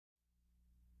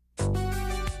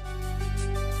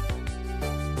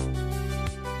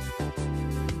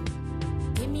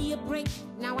break,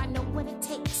 now I know what it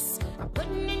takes. I'm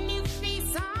putting a new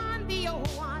face on the old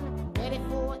one, ready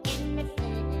for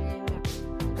anything.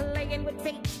 Playing with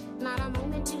fate, not a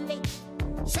moment too late.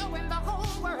 Showing the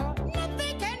whole world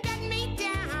nothing can get me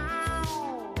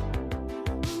down.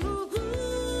 Ooh,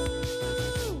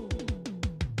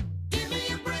 give me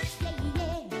a break, yeah,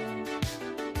 yeah.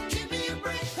 Give me a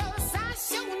break, 'cause I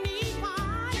sure need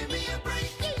one. Give me a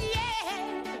break,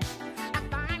 yeah. I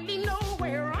finally know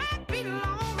where I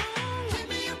belong. Give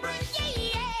me a break,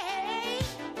 yeah.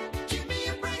 Give me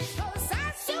a break, 'cause I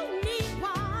sure need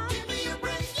one. Give me a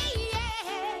break,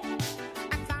 yeah.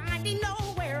 I finally know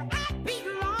where I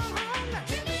belong.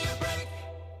 Give me a break.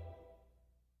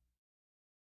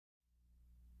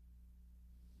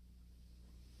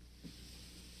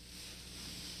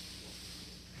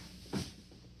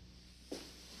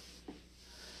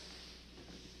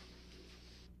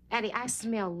 Eddie, I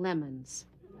smell lemons.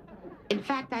 In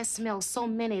fact, I smell so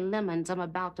many lemons, I'm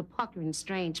about to pucker in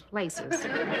strange places.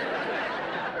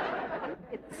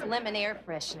 It's lemon air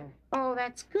freshener. Oh,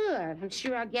 that's good. I'm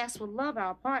sure our guests will love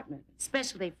our apartment,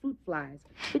 especially fruit flies.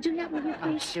 Could you help me here, Oh,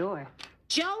 please? sure.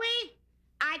 Joey,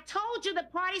 I told you the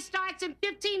party starts in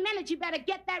 15 minutes. You better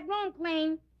get that room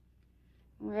clean.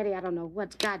 Oh, Eddie, I don't know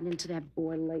what's gotten into that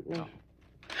boy lately.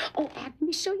 Oh, Ad, let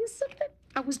me show you something.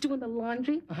 I was doing the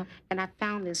laundry, and I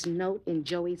found this note in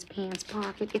Joey's pants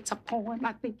pocket. It's a poem.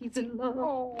 I think he's in love.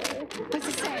 Oh, what's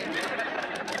it say?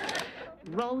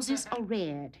 Roses are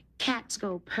red, cats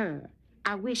go purr.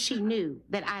 I wish she knew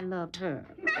that I loved her.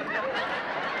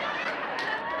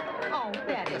 Oh,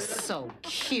 that is so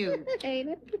cute.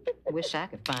 Ain't it? Wish I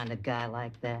could find a guy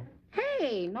like that.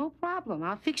 Hey, no problem.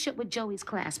 I'll fix you up with Joey's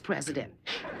class president.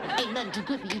 Ain't nothing too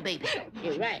good for you, baby.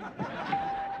 You're right.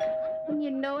 When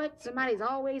you know it, somebody's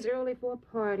always early for a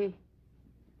party.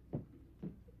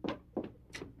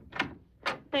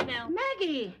 Hey, Nell.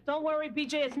 Maggie! Don't worry,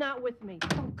 BJ is not with me.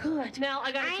 Oh, good. Nell,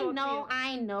 I gotta talk to you.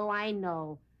 I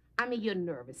know. I mean, you're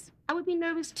nervous. I would be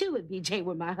nervous, too, if BJ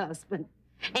were my husband.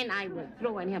 And I would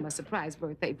throw him a surprise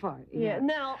birthday party. Yeah,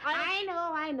 Nell,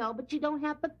 I know, but you don't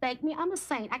have to thank me. I'm a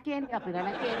saint. I can't help it, and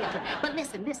I can't help it. But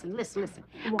listen.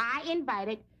 What? I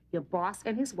invited your boss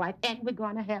and his wife, and we're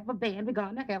going to have a band. We're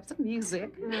going to have some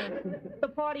music. The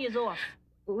party is off.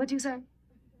 What'd you say?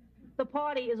 The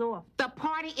party is off. The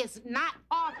party is not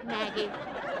off, Maggie.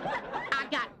 I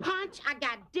got punch, I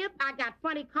got dip, I got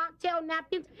funny cocktail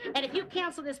napkins, and if you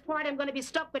cancel this party, I'm going to be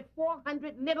stuck with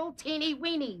 400 little teeny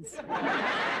weenies.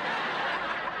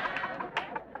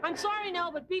 I'm sorry, Nell,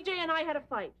 but BJ and I had a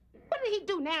fight. What did he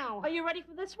do now? Are you ready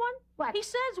for this one? What? He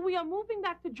says we are moving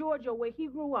back to Georgia where he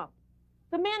grew up.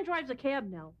 The man drives a cab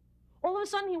now. All of a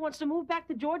sudden, he wants to move back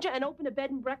to Georgia and open a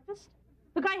bed and breakfast.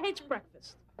 The guy hates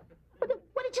breakfast.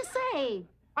 What did you say?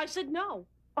 I said no,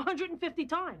 150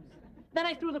 times. Then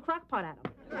I threw the crock pot at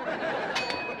him.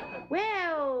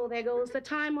 Well, there goes the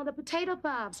time on the potato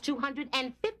puffs.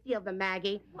 250 of them,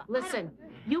 Maggie. Listen,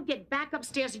 you get back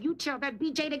upstairs and you tell that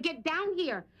BJ to get down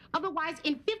here. Otherwise,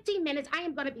 in 15 minutes, I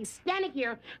am going to be standing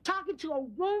here talking to a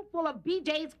room full of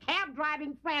BJ's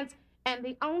cab-driving friends, and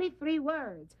the only 3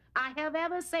 words I have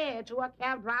ever said to a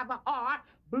cab driver are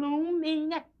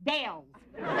Bloomingdale's.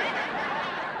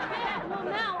 Yeah, well,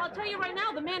 now, I'll tell you right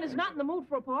now, the man is not in the mood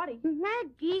for a party.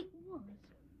 Maggie,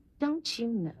 don't you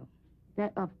know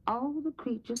that of all the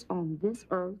creatures on this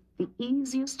earth, the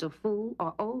easiest to fool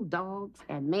are old dogs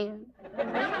and men?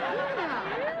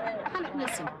 Yeah. Honey,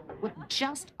 listen, with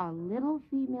just a little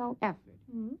female effort,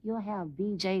 you'll have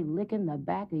BJ licking the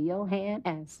back of your hand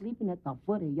and sleeping at the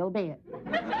foot of your bed.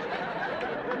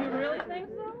 You really think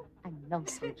so? I know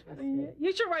so, trust me.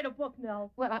 You should write a book,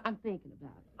 Nell. Well, I'm thinking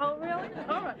about it. Oh, really?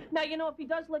 All right. Now, you know, if he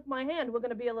does lick my hand, we're going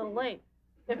to be a little late,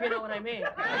 if you know what I mean.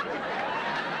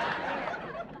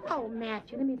 Oh,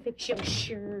 Matthew, let me fix your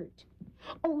shirt.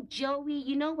 Oh, Joey,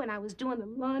 you know when I was doing the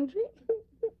laundry,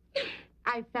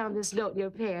 I found this note in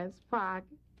your pants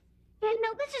pocket. Hey,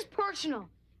 no, this is personal.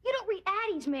 You don't read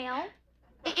Addie's mail.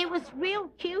 It was real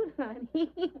cute, honey.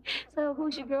 So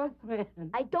who's your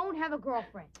girlfriend? I don't have a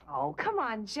girlfriend. Oh, come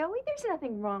on, Joey. There's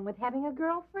nothing wrong with having a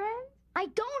girlfriend. I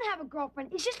don't have a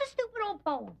girlfriend. It's just a stupid old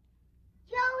poem.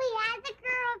 Joey has a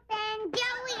girlfriend.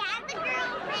 Joey has a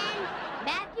girlfriend.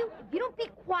 Matthew, if you don't be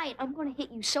quiet, I'm going to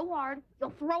hit you so hard,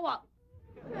 you'll throw up.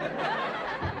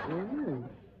 Ooh,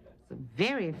 it's a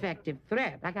very effective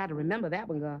threat. I got to remember that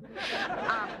one, girl.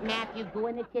 Matthew, go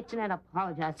in the kitchen and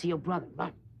apologize to your brother.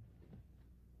 Run.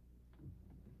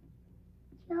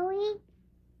 Joey,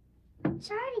 I'm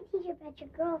sorry to teach you about your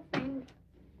girlfriend.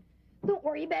 Don't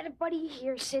worry about it, buddy.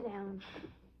 Here, sit down.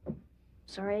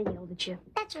 Sorry I yelled at you.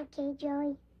 That's okay,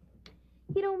 Joey.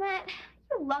 You know, Matt,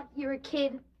 you're lucky you're a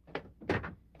kid.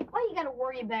 Why you gotta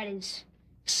worry about is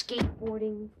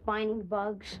skateboarding, finding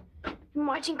bugs, and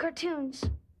watching cartoons.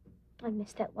 I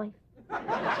miss that life.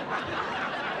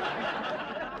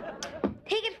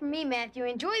 Take it from me, Matthew.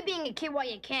 Enjoy being a kid while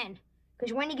you can.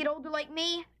 Because when you get older like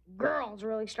me, girls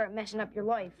really start messing up your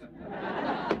life.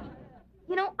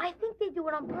 You know, I think they do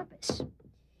it on purpose.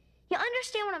 You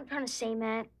understand what I'm trying to say,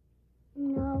 Matt?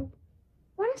 No.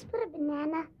 Want to split a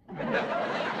banana?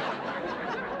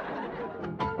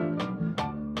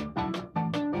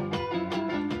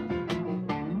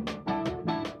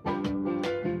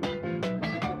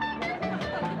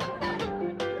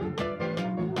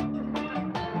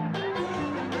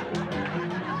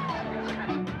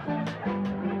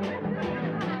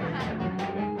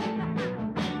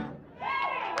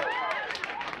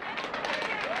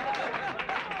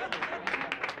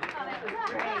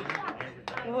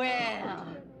 Well,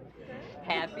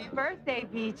 happy birthday,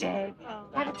 BJ.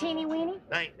 Have a teeny weeny?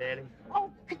 Thanks, Daddy. Oh,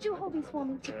 could you hold these for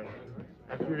me?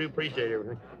 I sure do appreciate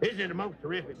everything. This is the most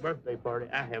terrific birthday party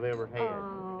I have ever had.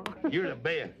 Oh. You're the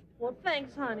best. Well,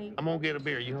 thanks, honey. I'm gonna get a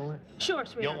beer. You want it? Sure,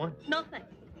 sweetheart. You want one? No, thanks.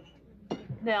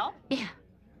 Nell? Yeah.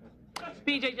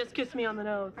 BJ just kissed me on the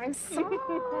nose. I saw.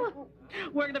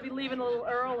 We're going to be leaving a little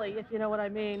early, if you know what I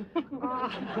mean.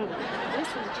 Oh.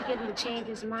 Listen, did you get him to change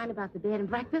his mind about the bed and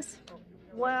breakfast?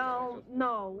 Well,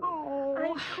 no. Oh,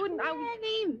 I couldn't.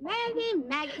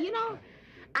 Maggie. You know,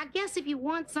 I guess if you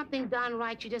want something done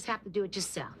right, you just have to do it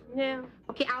yourself. Yeah.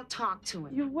 Okay, I'll talk to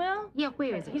him. You will? Yeah,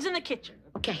 where is he? He's in the kitchen.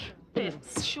 Okay. Yeah,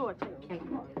 sure. Okay.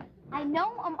 I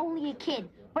know I'm only a kid,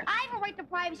 but I have a right to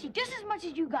privacy just as much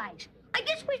as you guys. I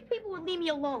just wish people would leave me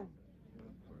alone.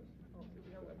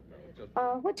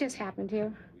 What just happened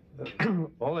here?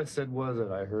 All I said was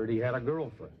that I heard he had a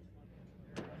girlfriend.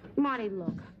 Marty,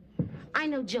 look. I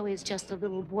know Joey is just a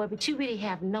little boy, but you really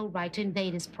have no right to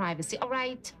invade his privacy, all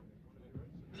right?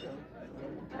 Did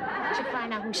you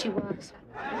find out who she was?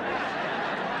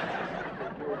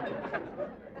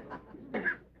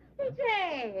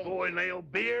 BJ! Boy, Nell,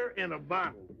 beer in a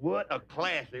bottle. What a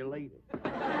classy lady.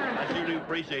 I sure do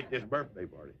appreciate this birthday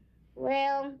party.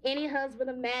 Well, any husband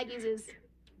of Maggie's is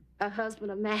a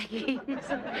husband of Maggie's.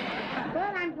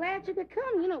 But I'm glad you could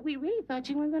come. You know, we really thought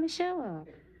you weren't going to show up.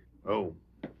 Oh,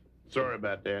 sorry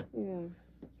about that. Yeah.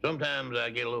 Sometimes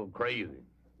I get a little crazy.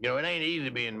 You know, it ain't easy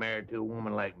being married to a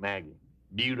woman like Maggie.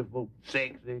 Beautiful,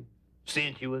 sexy,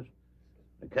 sensuous.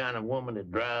 The kind of woman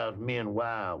that drives men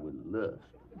wild with lust.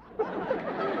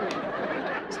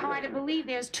 It's hard to believe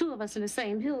there's two of us in the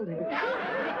same building.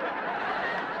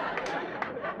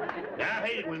 I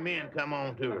hate it when men come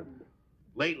on to her.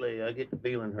 Lately, I get the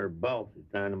feeling her boss is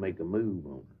trying to make a move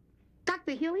on her.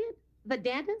 Dr. Hilliard? The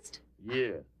dentist?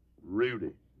 Yeah,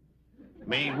 Rudy. I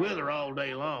mean, he's with her all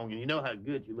day long, and you know how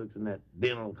good she looks in that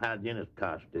dental hygienist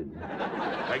costume.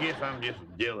 I guess I'm just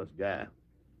a jealous guy.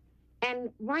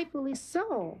 And rightfully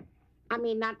so. I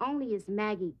mean, not only is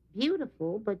Maggie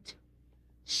beautiful, but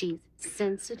she's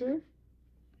sensitive,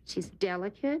 she's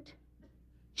delicate,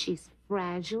 she's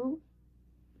fragile.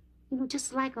 You know,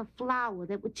 just like a flower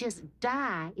that would just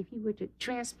die if you were to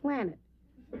transplant it.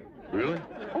 Really?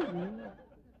 Oh, yeah.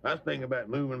 I was thinking about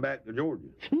moving back to Georgia.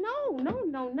 No.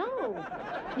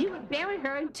 You would bury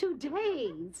her in 2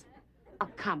 days. Oh,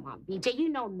 come on, BJ. You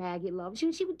know Maggie loves you,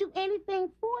 and she would do anything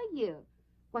for you.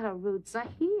 Well, her roots are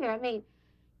here. I mean,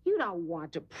 you don't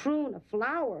want to prune a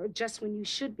flower just when you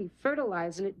should be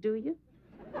fertilizing it, do you?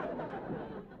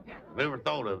 Never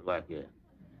thought of it like that.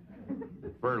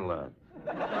 Fertilizer.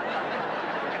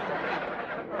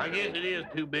 I guess it is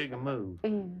too big a move.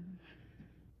 Yeah.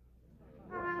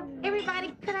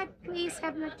 Everybody, could I please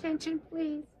have your attention,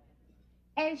 please?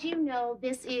 As you know,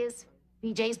 this is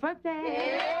BJ's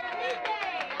birthday.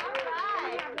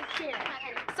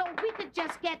 So we could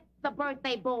just get the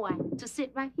birthday boy to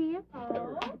sit right here.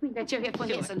 Oh. Bring that chair here for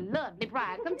him. It's a lovely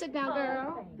bride. Come sit down,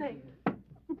 girl.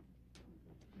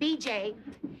 BJ,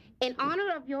 in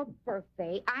honor of your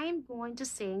birthday, I am going to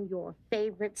sing your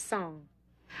favorite song.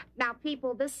 Now,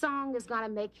 people, this song is going to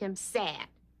make him sad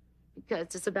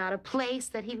because it's about a place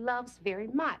that he loves very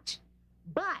much.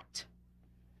 But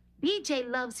BJ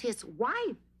loves his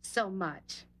wife so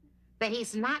much that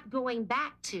he's not going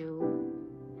back to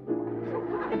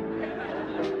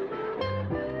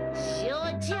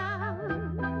Georgia,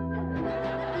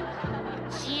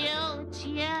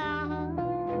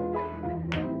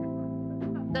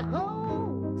 the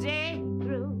whole day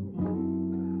through.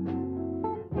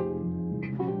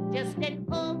 Just an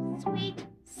old sweet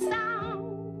song.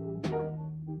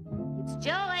 It's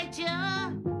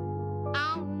Georgia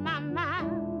on my mind.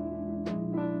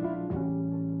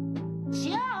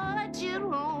 Georgia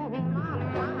on my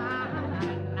mind.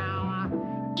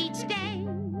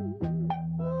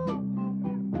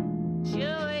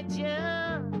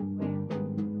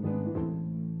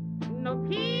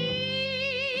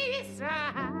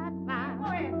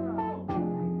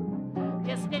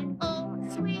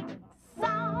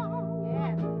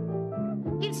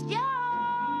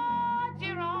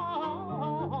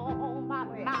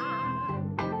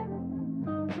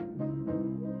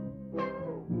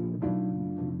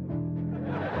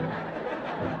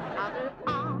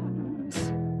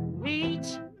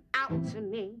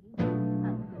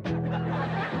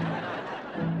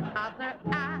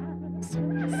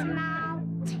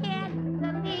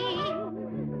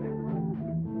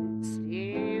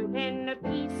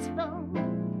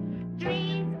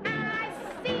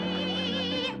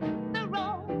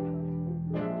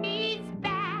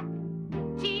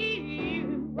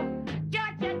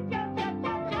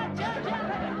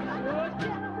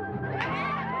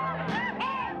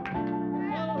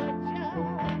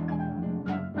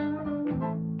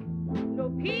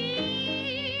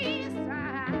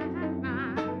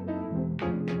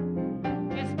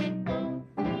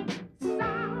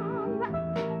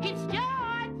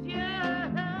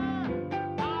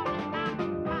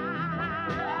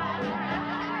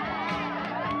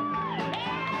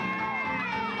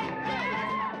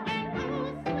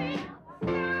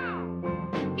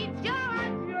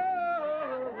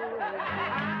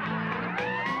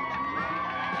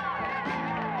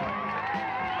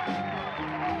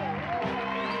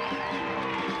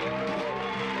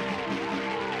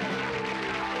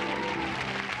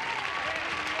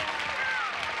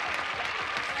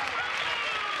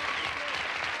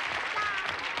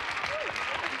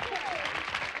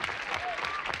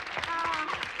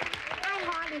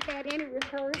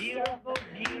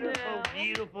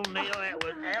 beautiful, Nell. That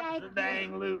was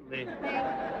absolutely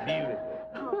beautiful.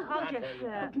 Oh, I'll get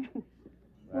that.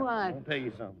 What? I'm gonna tell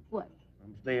you something. What?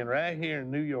 I'm staying right here in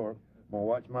New York. I'm gonna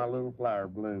watch my little flower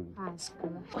bloom. High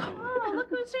school. Oh, look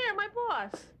who's here, my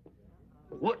boss.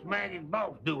 What's Maggie's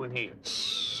boss doing here?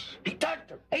 Shh! He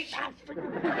touched her. He touched her.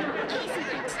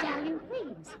 Easy, Stallion,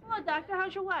 please. Hello, doctor.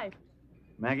 How's your wife?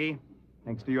 Maggie,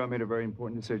 thanks to you, I made a very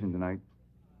important decision tonight.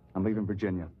 I'm leaving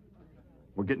Virginia.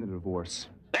 We're getting a divorce.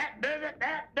 That does it.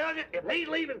 That does it. If he's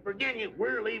leaving Virginia,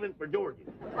 we're leaving for Georgia.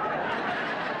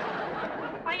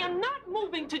 I am not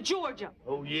moving to Georgia.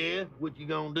 Oh, yeah? What you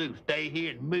gonna do? Stay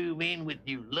here and move in with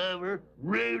your lover,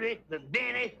 Rudy, the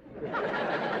dentist?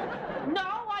 No,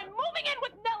 I'm moving in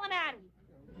with Nell and Addie.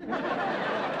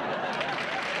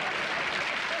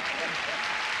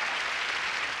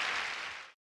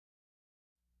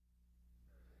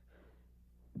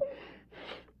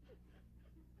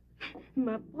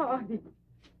 My party.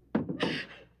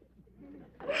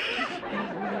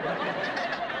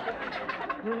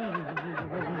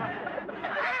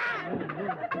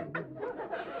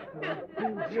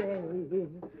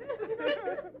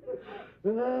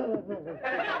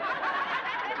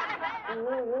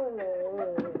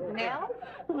 Nell?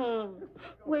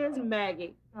 Where's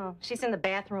Maggie? Oh, she's in the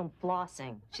bathroom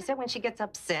flossing. She said when she gets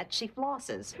upset, she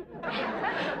flosses.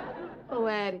 Oh,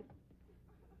 Addie,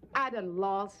 I done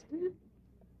lost it.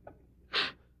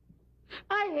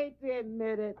 I hate to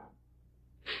admit it,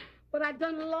 but I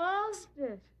done lost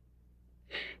it.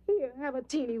 Here, have a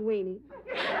teeny weeny.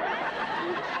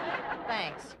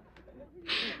 Thanks.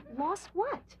 Lost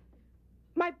what?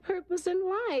 My purpose in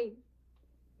life.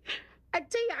 I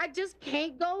tell you, I just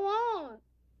can't go on.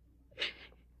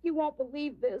 You won't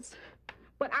believe this,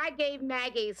 but I gave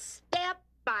Maggie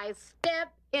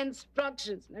step-by-step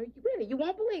instructions. Now, you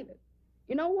won't believe it.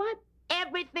 You know what?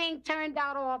 Everything turned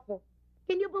out awful.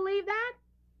 Can you believe that?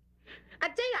 I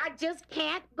tell you, I just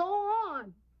can't go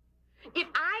on. If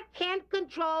I can't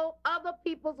control other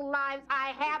people's lives,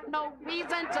 I have no reason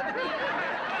to live.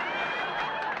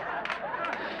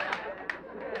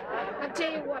 I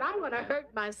tell you what, I'm gonna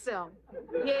hurt myself.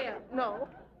 Yeah, no.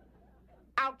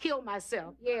 I'll kill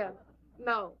myself. Yeah,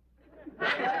 no.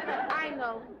 I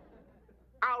know.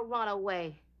 I'll run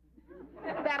away.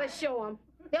 That'll show them.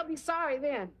 They'll be sorry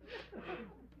then.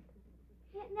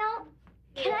 Now,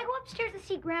 can I go upstairs to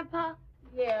see Grandpa?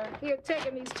 Yeah, here, take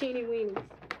him these teeny weenies.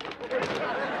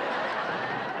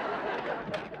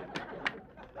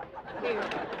 Here.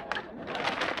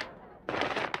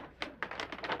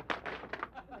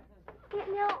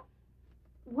 Now,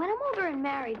 when I'm older and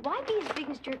married, why be as big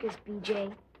a jerk as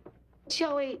BJ?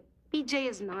 Joey, BJ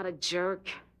is not a jerk.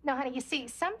 No, honey, you see,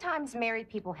 sometimes married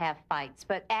people have fights,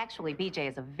 but actually, BJ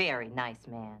is a very nice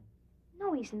man.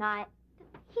 No, he's not.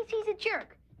 He's a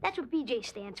jerk. That's what BJ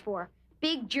stands for.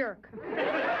 Big jerk.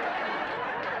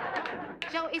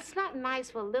 Joe, it's not nice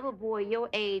for a little boy your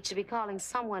age to be calling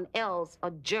someone else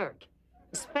a jerk,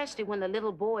 especially when the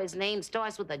little boy's name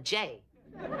starts with a J.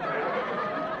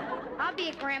 I'll be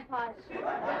at Grandpa's.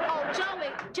 Oh,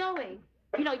 Joey,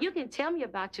 you know, you can tell me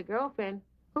about your girlfriend.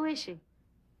 Who is she?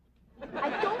 I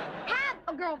don't have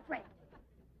a girlfriend.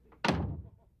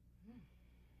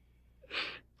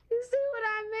 You see what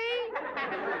I mean?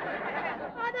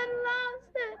 I done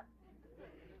lost it.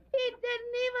 He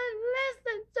didn't even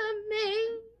listen to me.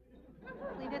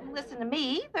 Well, he didn't listen to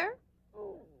me either.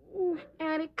 Oh,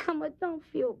 Annie, come on, don't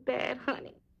feel bad,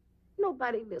 honey.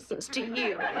 Nobody listens to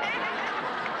you.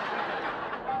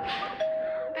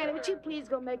 Annie, would you please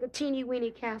go make a teeny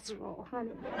weeny casserole,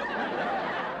 honey?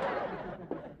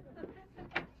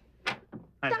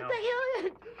 Dr.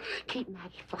 Hilliard, keep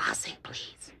Maggie flossing,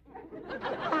 please.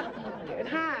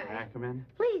 Hi. Can I come in?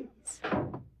 Please.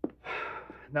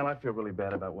 Nell, I feel really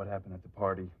bad about what happened at the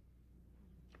party.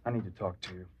 I need to talk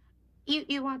to you.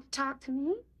 You want to talk to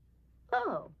me?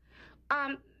 Oh.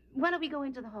 Why don't we go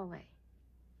into the hallway?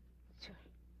 Sure.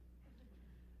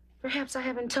 Perhaps I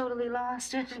haven't totally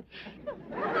lost it.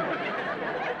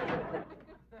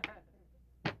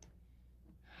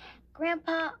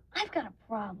 Grandpa, I've got a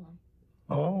problem.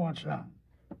 Oh, what's that?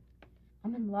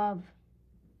 I'm in love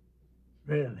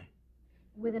Really?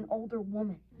 with an older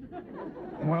woman.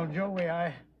 Well, Joey,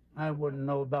 I wouldn't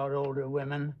know about older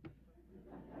women.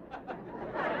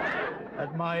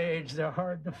 At my age, they're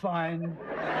hard to find.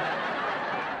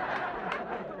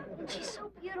 She's so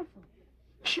beautiful.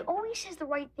 She always says the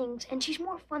right things, and she's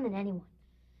more fun than anyone.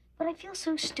 But I feel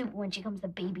so stupid when she comes to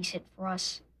babysit for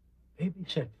us.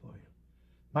 Babysit for you.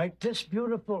 Might this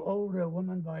beautiful older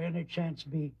woman by any chance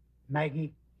be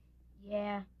Maggie?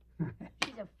 Yeah,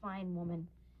 she's a fine woman.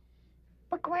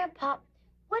 But, Grandpa,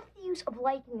 What's the use of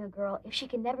liking a girl if she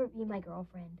can never be my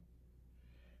girlfriend?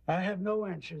 I have no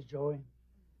answers, Joey.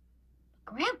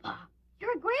 Grandpa,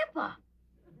 you're a grandpa.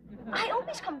 I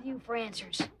always come to you for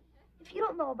answers. If you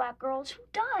don't know about girls, who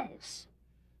does?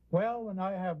 Well, when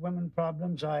I have women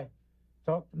problems, I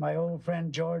talk to my old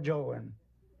friend George Owen.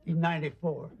 He's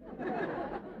 94.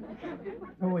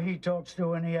 Who he talks to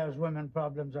when he has women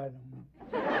problems, I don't know.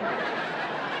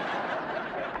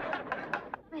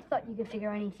 I thought you could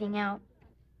figure anything out.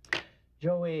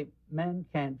 Joey, men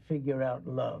can't figure out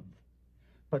love.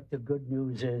 But the good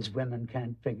news is women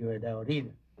can't figure it out either.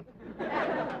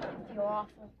 I feel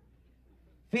awful.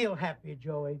 Feel happy,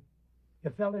 Joey.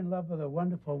 You fell in love with a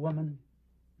wonderful woman.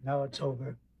 Now it's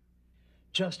over.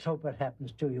 Just hope it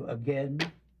happens to you again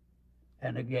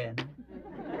and again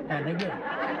and again.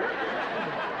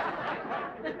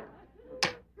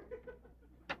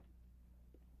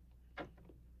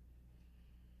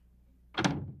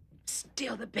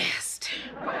 Still the best.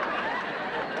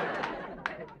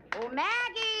 Oh,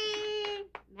 Maggie!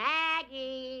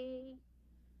 Maggie!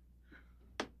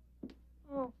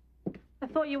 Oh, I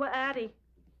thought you were Addie.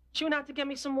 She went out to get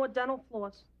me some more dental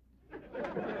floss.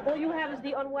 All you have is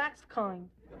the unwaxed kind.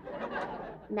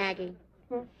 Maggie,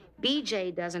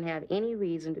 BJ doesn't have any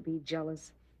reason to be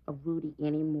jealous of Rudy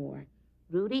anymore.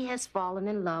 Rudy has fallen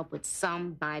in love with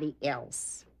somebody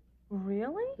else.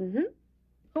 Really? Mm-hmm.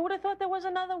 Who would have thought there was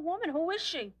another woman? Who is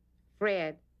she?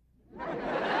 Fred.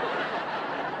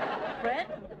 Fred?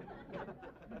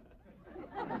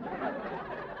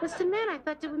 What's the matter? I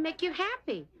thought that would make you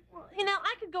happy. You know,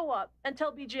 I could go up and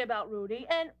tell BJ about Rudy,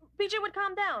 and BJ would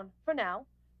calm down for now.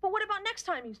 But what about next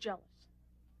time he's jealous?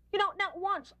 You know, now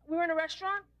once we were in a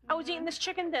restaurant, I was eating this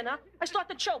chicken dinner. I start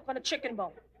to choke on a chicken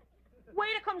bone.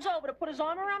 Waiter comes over to put his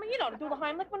arm around me, you know, to do the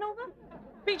Heimlich maneuver.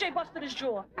 BJ busted his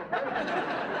jaw.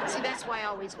 See, that's why I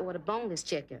always order boneless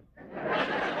chicken.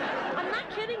 I'm not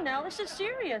kidding, Nell. This is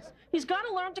serious. He's got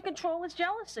to learn to control his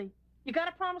jealousy. You got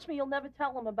to promise me you'll never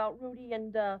tell him about Rudy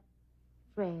and,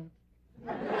 Fred.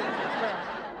 Fred.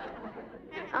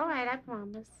 All right, I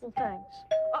promise. Well, thanks.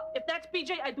 If that's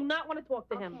BJ, I do not want to talk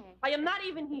to him. Okay. I am not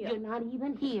even here. You're not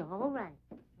even here. All right.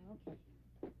 Okay.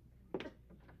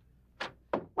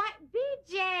 What?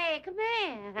 BJ, come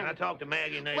in. Can I talk to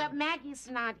Maggie now? Well, Maggie's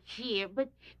not here, but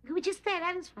would you stay?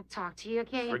 I just want to talk to you,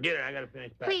 okay? Forget it. I got to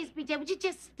finish packing. Please, BJ, would you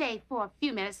just stay for a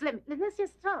few minutes? Let's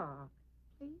just talk,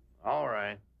 please. All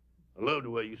right. I love the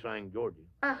way you sang Georgia.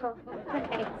 Oh,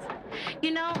 thanks.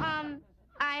 You know,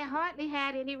 I hardly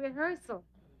had any rehearsal.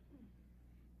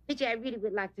 BJ, I really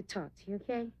would like to talk to you,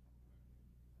 okay?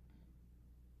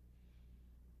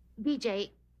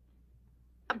 BJ,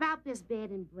 about this bed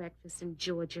and breakfast in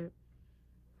Georgia,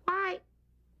 why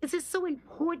is it so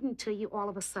important to you all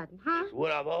of a sudden, huh? It's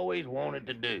what I've always wanted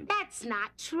to do. That's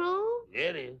not true.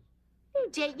 Yeah, it is.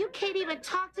 BJ, you can't even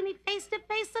talk to me face to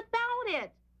face about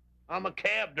it. I'm a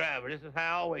cab driver. This is how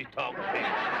I always talk to people.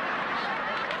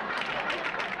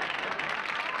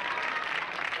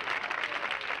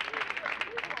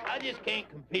 I just can't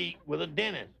compete with a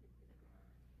dentist.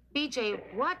 BJ,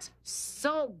 what's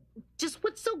so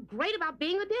great about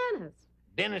being a dentist?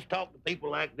 Dentists talk to people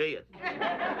like this.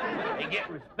 They get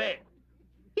respect.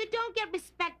 You don't get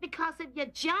respect because of your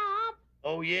job.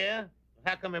 Oh, yeah?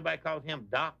 How come everybody calls him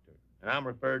doctor? And I'm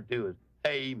referred to as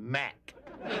Hey Mac.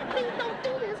 Please don't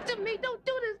do this to me. Don't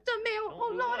do this to me. Oh,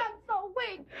 Lord, I'm so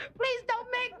weak. Please don't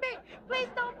make me. Please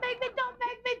don't make me. Don't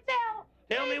make me tell.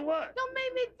 Tell me what? Don't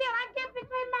make me tell. I can't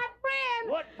betray my friend.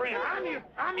 What friend?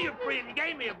 I'm your friend. You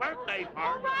gave me a birthday party.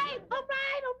 All right. I'll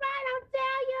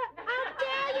tell you.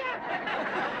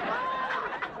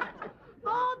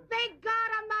 Oh, thank God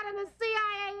I'm not in the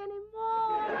CIA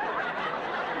anymore.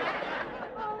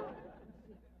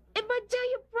 But do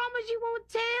you promise you won't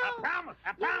tell?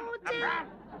 I promise.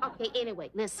 Okay, anyway,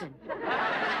 listen.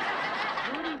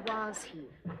 Rudy was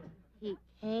here. He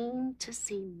came to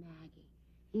see Maggie.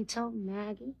 He told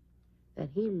Maggie that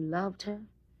he loved her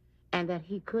and that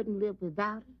he couldn't live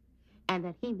without her and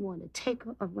that he wanted to take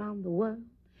her around the world.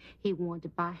 He wanted to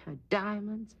buy her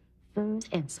diamonds, furs,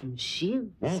 and some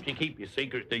shoes. Won't you keep your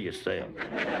secrets to yourself?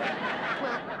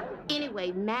 Well,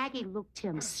 anyway, Maggie looked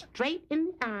him straight in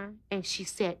the eye and she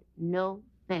said, "No,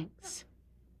 thanks.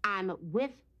 I'm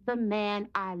with the man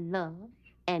I love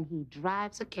and he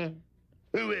drives a cab."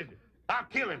 Who is it? I'll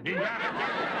kill him. Do you drive a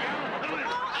cab? Who is it?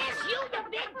 Oh, it's you, you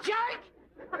big jerk!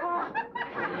 Oh.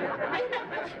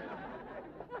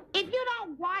 If you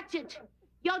don't watch it,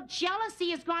 your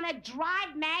jealousy is gonna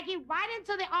drive Maggie right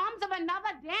into the arms of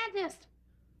another dentist.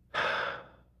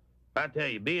 I tell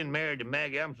you, being married to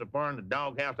Maggie, I'm so far in the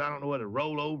doghouse, I don't know whether to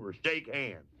roll over or shake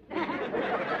hands.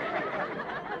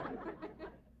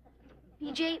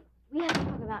 BJ, we have to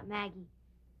talk about Maggie.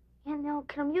 And Nell,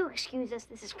 can you excuse us?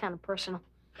 This is kind of personal.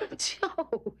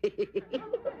 Joey.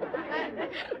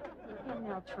 And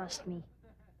Nell, trust me.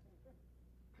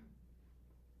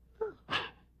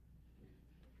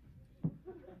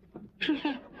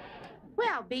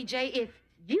 Well, BJ, if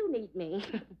you need me,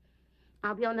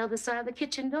 I'll be on the other side of the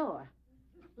kitchen door,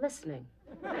 listening.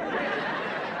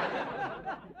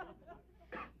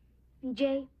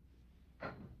 BJ,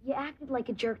 you acted like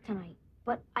a jerk tonight,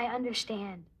 but I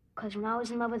understand. Because when I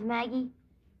was in love with Maggie,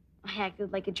 I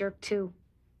acted like a jerk, too.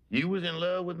 You was in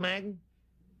love with Maggie?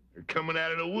 You're coming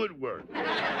out of the woodwork.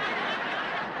 Yeah.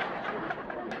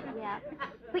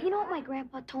 But you know what my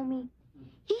grandpa told me?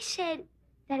 He said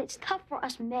that it's tough for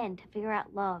us men to figure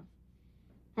out love.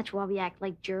 That's why we act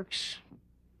like jerks.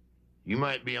 You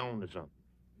might be on to something.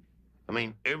 I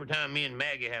mean, every time me and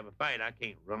Maggie have a fight, I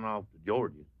can't run off to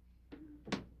Georgia.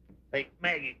 Hey,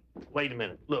 Maggie, wait a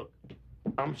minute. Look,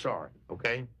 I'm sorry,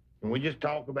 okay? Can we just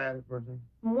talk about it for a second?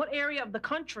 In what area of the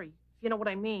country, if you know what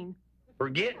I mean?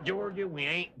 Forget Georgia, we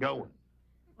ain't going.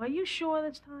 Are you sure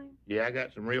this time? Yeah, I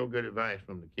got some real good advice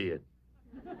from the kid.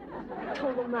 I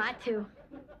told him not to.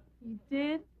 You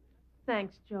did?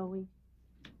 Thanks, Joey.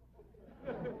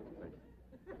 I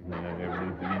never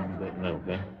knew that note,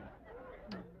 okay?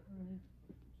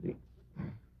 See,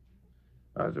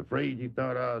 I was afraid you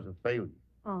thought I was a failure.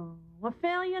 Oh, a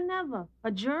failure never.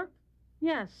 A jerk?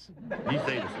 Yes. You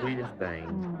say the sweetest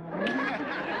things.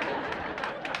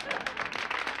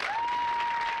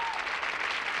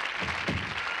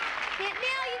 Aunt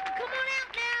Nell, you can come on out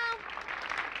now.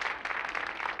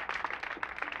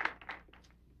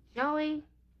 Joey,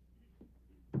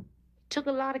 it took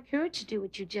a lot of courage to do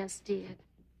what you just did.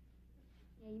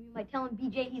 Yeah, you mean by telling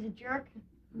BJ he's a jerk?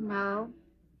 No.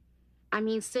 I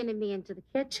mean sending me into the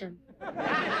kitchen.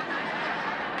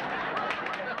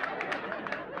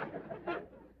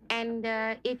 And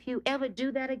if you ever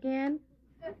do that again,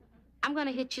 I'm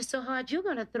gonna hit you so hard you're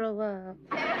gonna throw up.